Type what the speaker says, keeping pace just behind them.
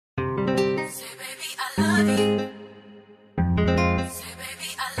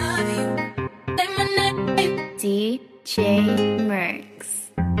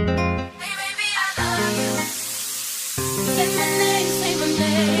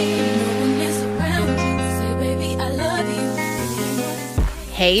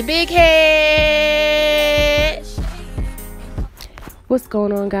Hey, big head. What's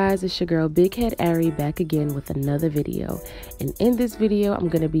going on, guys? It's your girl Big Head Ari back again with another video. And in this video, I'm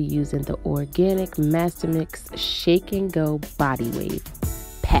going to be using the Organic Mastermix Shake and Go Body Wave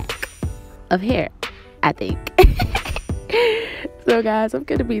pack of hair, I think. So guys, I'm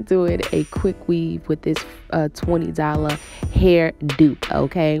going to be doing a quick weave with this $20 hair dupe,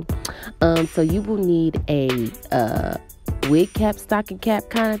 okay? So you will need a wig cap, stocking cap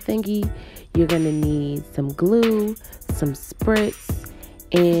kind of thingy. You're going to need some glue, some spritz,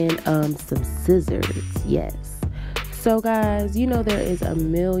 and some scissors. Yes. So guys, you know there is a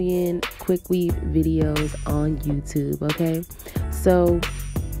million quick weave videos on YouTube, okay? So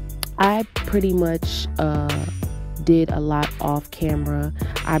I pretty much did a lot off camera.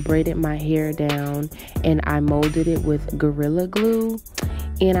 I braided my hair down and I molded it with Gorilla Glue.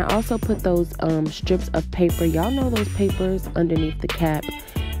 And I also put those strips of paper, y'all know those papers underneath the cap,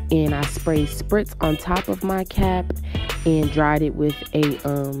 and I sprayed spritz on top of my cap and dried it with a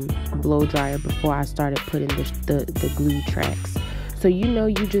blow dryer before I started putting the glue tracks. So you know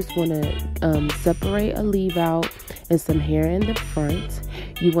you just want to separate a leave out and some hair in the front.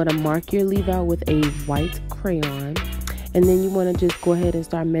 You want to mark your leave out with a white crayon, and then you want to just go ahead and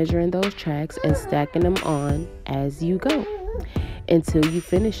start measuring those tracks and stacking them on as you go until you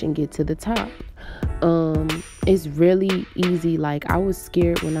finish and get to the top. It's really easy. Like, I was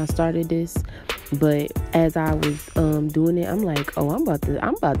scared when I started this, but as I was doing it, I'm like, oh, I'm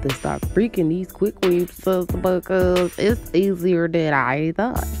about to start freaking these quick weaves because it's easier than I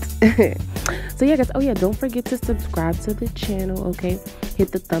thought. So yeah, guys, oh yeah, don't forget to subscribe to the channel, okay?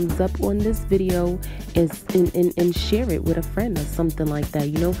 Hit the thumbs up on this video and share it with a friend or something like that.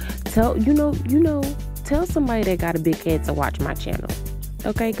 You know, tell somebody that got a big head to watch my channel,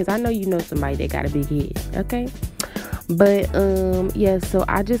 okay? Because I know you know somebody that got a big head, okay? But yeah, so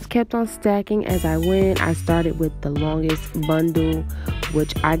I just kept on stacking as I went. I started with the longest bundle,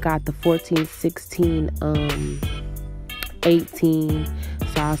 which I got the 14, 16, 18.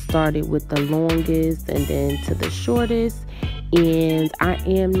 So I started with the longest and then to the shortest. And I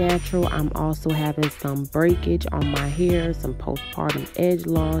am natural. I'm also having some breakage on my hair, some postpartum edge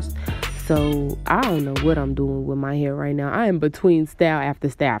loss. So I don't know what I'm doing with my hair right now. I am between style after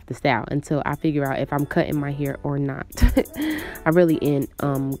style after style until I figure out if I'm cutting my hair or not. I really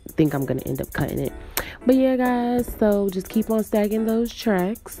think I'm gonna end up cutting it. But yeah, guys, so just keep on stacking those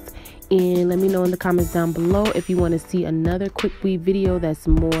tracks and let me know in the comments down below if you want to see another quick weave video that's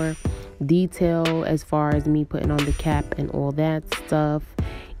more detailed as far as me putting on the cap and all that stuff.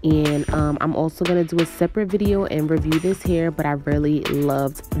 And I'm also going to do a separate video and review this hair, but I really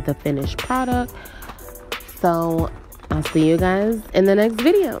loved the finished product. So I'll see you guys in the next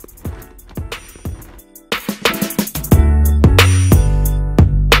video.